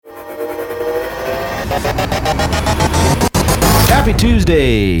Happy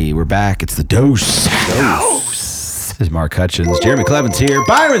Tuesday. We're back. It's the Dose. This is Mark Hutchins. Jeremy Clevens here.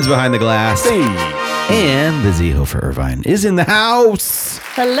 Byron's behind the glass. And Lizzie Hofer Irvine is in the house.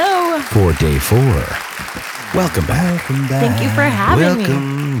 Hello. For day 4. Welcome back. Thank you for having me.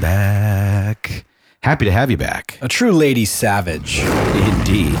 Welcome back. Happy to have you back. A true lady savage.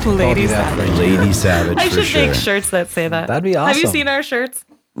 Indeed. Lady savage. Lady savage I for should sure. make shirts that say that. That'd be Have you awesome. seen our shirts?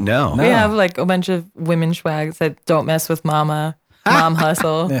 No. We have like a bunch of women swags that don't mess with mama, mom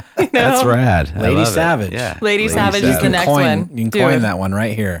hustle. You know? That's rad. I Lady love it. savage. Yeah. Lady Savage is the next one. You can Do coin it. that one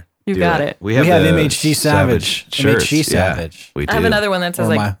right here. You Do got it. We We have the MHG Savage. shirts. MHG Savage. We do. I have another one that says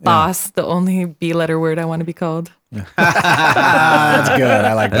Or like boss, the only B letter word I want to be called. That's good.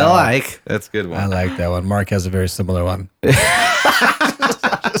 I like that one. That's a good one. I like that one. Mark has a very similar one.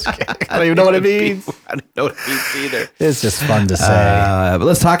 I don't even know what it means. I don't know what it means either. It's just fun to say. But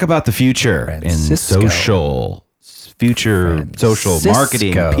let's talk about the future in Francisco. social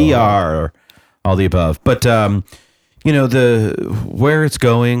marketing, Francisco. PR, all the above. But you know, where it's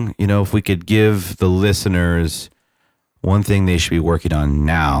going. You know, if we could give the listeners one thing they should be working on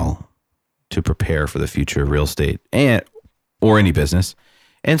now to prepare for the future of real estate or any business,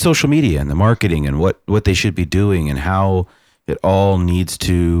 and social media and the marketing and what they should be doing and how it all needs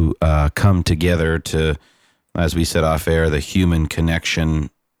to come together to, as we said off air, the human connection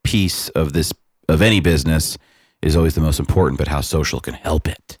piece of any business is always the most important, but how social can help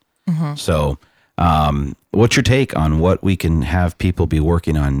it. Mm-hmm. So what's your take on what we can have people be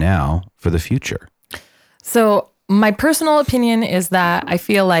working on now for the future? So my personal opinion is that I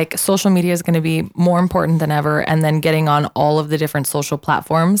feel like social media is going to be more important than ever, and then getting on all of the different social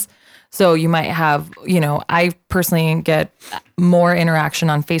platforms. So you might have, I personally get more interaction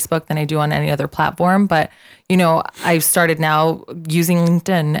on Facebook than I do on any other platform. But, I've started now using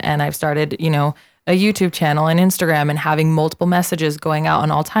LinkedIn, and I've started, a YouTube channel and Instagram, and having multiple messages going out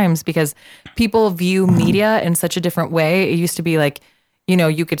on all times, because people view media in such a different way. It used to be like,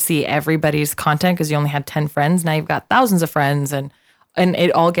 you could see everybody's content because you only had 10 friends. Now you've got thousands of friends, and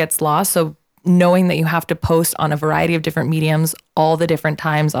it all gets lost. So knowing that you have to post on a variety of different mediums all the different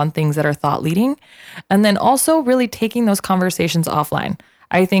times on things that are thought leading, and then also really taking those conversations offline.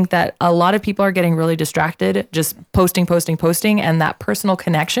 I think that a lot of people are getting really distracted, just posting, and that personal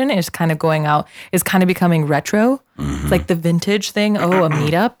connection is kind of going out, is kind of becoming retro. Mm-hmm. It's like the vintage thing. Oh, a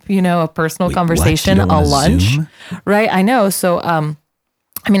meetup, a personal conversation, a lunch, Zoom? Right? I know. So,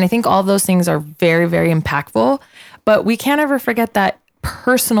 I think all of those things are very, very impactful, but we can't ever forget that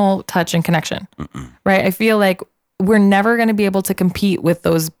personal touch and connection, right? I feel like we're never going to be able to compete with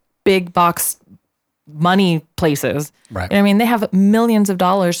those big box money places. Right. They have millions of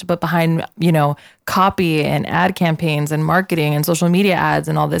dollars to put behind, copy and ad campaigns and marketing and social media ads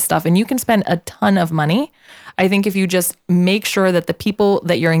and all this stuff. And you can spend a ton of money. I think if you just make sure that the people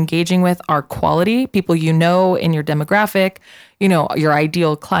that you're engaging with are quality, people in your demographic, your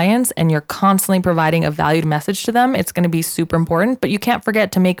ideal clients, and you're constantly providing a valued message to them, it's going to be super important. But you can't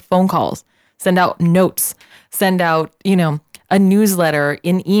forget to make phone calls, send out notes, send out, a newsletter,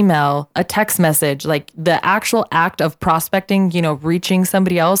 an email, a text message. Like the actual act of prospecting, reaching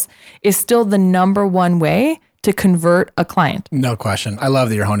somebody else is still the number one way to convert a client. No question. I love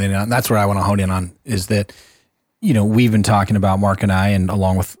that you're honing in on. That's where I want to hone in on, is that, we've been talking about, Mark and I, and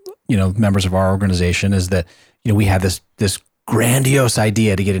along with, members of our organization, is that, we have this grandiose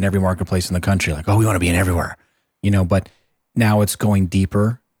idea to get in every marketplace in the country. Like, we want to be in everywhere, but now it's going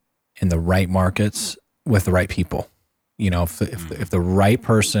deeper in the right markets with the right people. If the right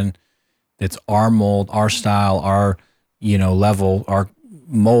person that's our mold, our style, our, level, our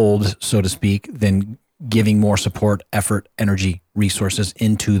mold, so to speak, then giving more support, effort, energy, resources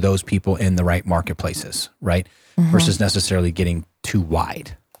into those people in the right marketplaces, right? Mm-hmm. Versus necessarily getting too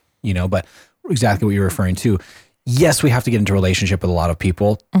wide, but exactly what you're referring to. Yes, we have to get into a relationship with a lot of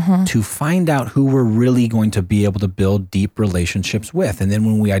people to find out who we're really going to be able to build deep relationships with. And then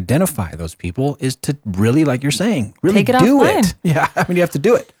when we identify those people, is to really, like you're saying, really do it. Yeah, you have to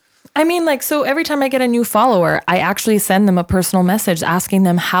do it. So every time I get a new follower, I actually send them a personal message asking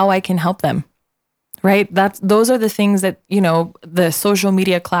them how I can help them. Right? Those are the things that, the social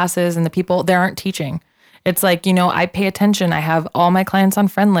media classes and the people, they aren't teaching. It's like, I pay attention. I have all my clients on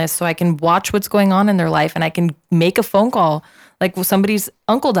friend lists so I can watch what's going on in their life, and I can make a phone call. Like somebody's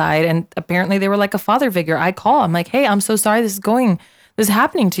uncle died and apparently they were like a father figure. I call. I'm like, hey, I'm so sorry this is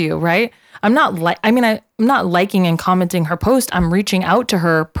happening to you, right? I'm not liking and commenting her post. I'm reaching out to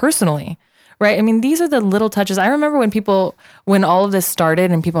her personally, right? These are the little touches. I remember when all of this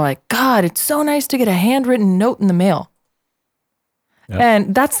started and people are like, God, it's so nice to get a handwritten note in the mail.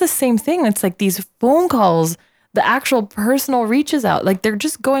 And that's the same thing. It's like these phone calls, the actual personal reaches out, like they're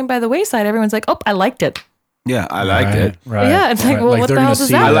just going by the wayside. Everyone's like, oh, I liked it. Yeah, I liked it. Right. Yeah, it's like, well, what they're the hell gonna does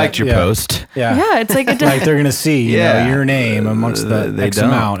see that I mean? liked your post. Yeah. Yeah, it's like, Like they're going to see Yeah. your name amongst the They X don't.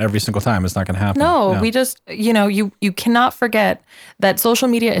 amount every single time. It's not going to happen. no, Yeah. we just, you cannot forget that social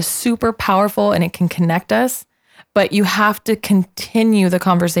media is super powerful and it can connect us, but you have to continue the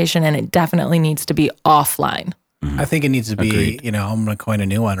conversation and it definitely needs to be offline. I think it needs to be, Agreed. I'm going to coin a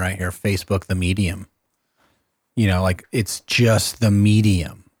new one right here. Facebook, the medium. Like it's just the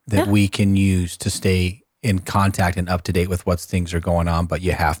medium that we can use to stay in contact and up to date with what things are going on, but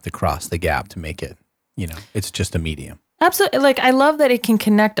you have to cross the gap to make it, it's just a medium. Absolutely. Like, I love that it can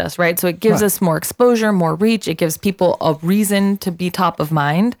connect us, right? So it gives us more exposure, more reach. It gives people a reason to be top of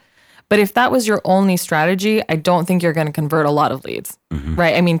mind. But if that was your only strategy, I don't think you're going to convert a lot of leads,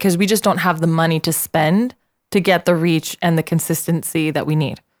 right? I mean, because we just don't have the money to spend to get the reach and the consistency that we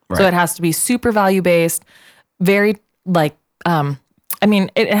need. So it has to be super value-based, very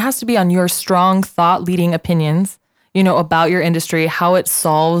it has to be on your strong thought leading opinions, about your industry, how it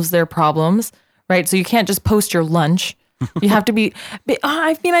solves their problems, right? So you can't just post your lunch. You have to be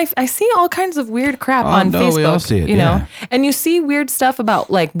I see all kinds of weird crap on Facebook, we all see it, yeah. and you see weird stuff about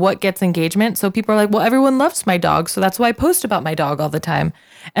like what gets engagement. So people are like, well, everyone loves my dog, so that's why I post about my dog all the time.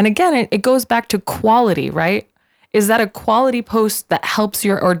 And again, it goes back to quality, right? Is that a quality post that helps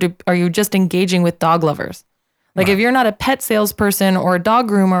are you just engaging with dog lovers? Like if you're not a pet salesperson or a dog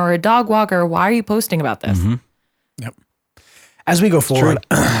groomer or a dog walker, why are you posting about this? Yep. As we go forward,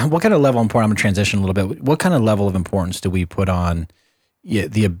 what kind of level of importance, I'm going to transition a little bit. What kind of level of importance do we put on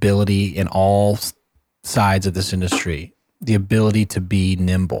the ability in all sides of this industry, the ability to be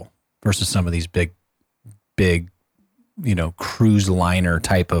nimble versus some of these big, cruise liner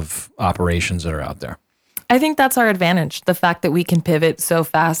type of operations that are out there? I think that's our advantage. The fact that we can pivot so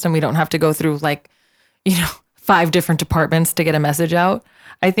fast and we don't have to go through 5 different departments to get a message out.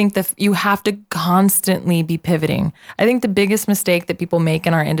 I think that you have to constantly be pivoting. I think the biggest mistake that people make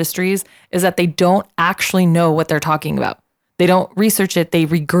in our industries is that they don't actually know what they're talking about. They don't research it, they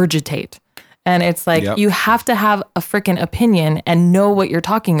regurgitate. And it's like, you have to have a freaking opinion and know what you're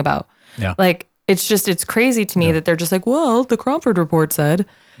talking about. Yeah. Like, it's crazy to me that they're just like, well, the Cromford report said,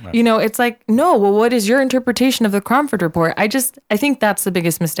 it's like, no, well, what is your interpretation of the Cromford report? I think that's the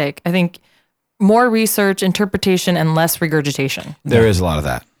biggest mistake. I think more research, interpretation, and less regurgitation. There is a lot of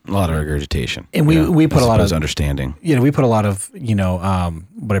that, a lot of regurgitation. And we put a lot of understanding. We put a lot of,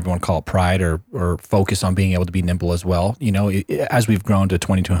 what everyone call it, pride or focus on being able to be nimble as well. As we've grown to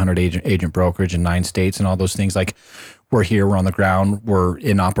 2,200 agent brokerage in 9 states and all those things, like we're here, we're on the ground, we're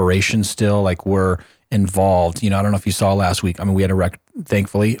in operations still, like we're involved. I don't know if you saw last week. I mean, we had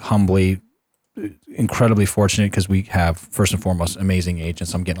thankfully, humbly, incredibly fortunate because we have, first and foremost, amazing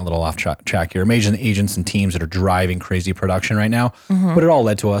agents. I'm getting a little off track here. Amazing agents and teams that are driving crazy production right now. But it all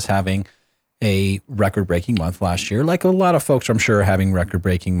led to us having a record-breaking month last year. Like a lot of folks, I'm sure, are having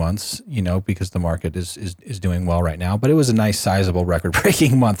record-breaking months, because the market is doing well right now. But it was a nice, sizable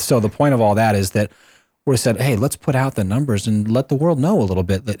record-breaking month. So the point of all that is that we said, hey, let's put out the numbers and let the world know a little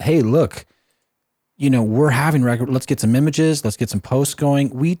bit that, hey, look, we're having record. Let's get some images. Let's get some posts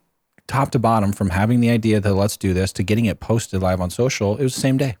going. We top to bottom, from having the idea that let's do this to getting it posted live on social, it was the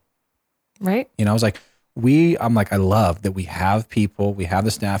same day. Right. I was like, I love that we have people, we have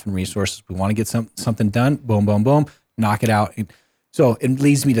the staff and resources. We want to get something done. Boom, boom, boom, knock it out. So it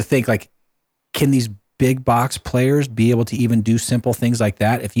leads me to think, like, can these big box players be able to even do simple things like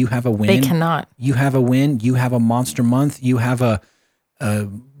that? If you have a win, They cannot. You have a win, you have a monster month, you have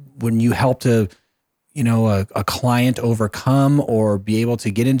when you help to, a client overcome or be able to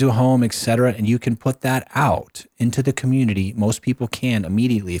get into a home, et cetera, and you can put that out into the community. Most people can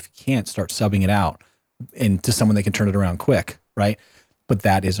immediately. If you can't, start subbing it out into someone that can turn it around quick, right? But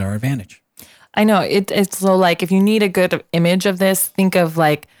that is our advantage. I know it's so, like, if you need a good image of this, think of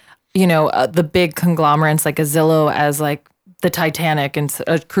the big conglomerates like a Zillow as like the Titanic and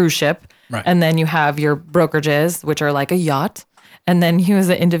a cruise ship. Right. And then you have your brokerages, which are like a yacht. And then you as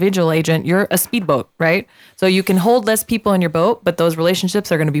an individual agent, you're a speedboat, right? So you can hold less people in your boat, but those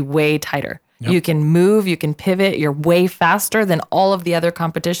relationships are going to be way tighter. Yep. You can move, you can pivot, you're way faster than all of the other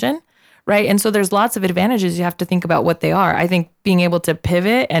competition, right? And so there's lots of advantages. You have to think about what they are. I think being able to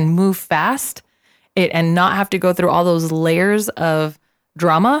pivot and move fast and not have to go through all those layers of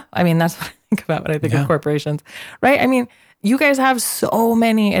drama. I mean, that's what I think about when I think of corporations, right? I mean, you guys have so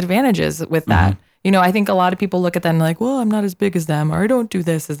many advantages with that. I think a lot of people look at them like, well, I'm not as big as them, or I don't do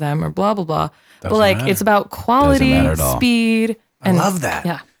this as them, or blah, blah, blah. But like, it's about quality, speed. I love that.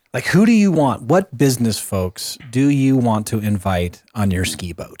 Yeah. Like, who do you want? What business folks do you want to invite on your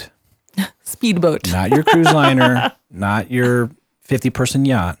ski boat? Speedboat. Not your cruise liner, not your 50-person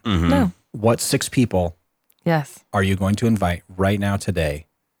yacht. No. What 6 people Yes. are you going to invite right now today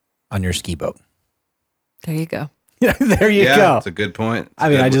on your ski boat? There you go. There you Yeah, go. that's a good point. I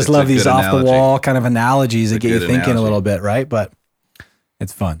mean, I just love these off the wall kind of analogies that get you good thinking a analogy. little bit, right? But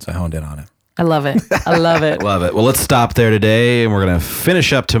it's fun. So I honed in on it. I love it. I love it. Love it. Well, let's stop there today, and we're going to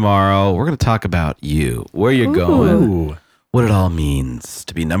finish up tomorrow. We're going to talk about you, where you're going, Ooh. what it all means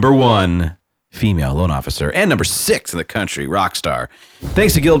to be number 1 female loan officer and number 6 in the country, rock star.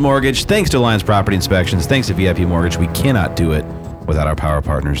 Thanks to Guild Mortgage. Thanks to Alliance Property Inspections. Thanks to VIP Mortgage. We cannot do it without our power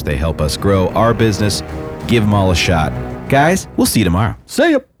partners. They help us grow our business. Give them all a shot. Guys, we'll see you tomorrow.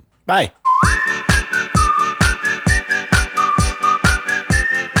 See ya. Bye.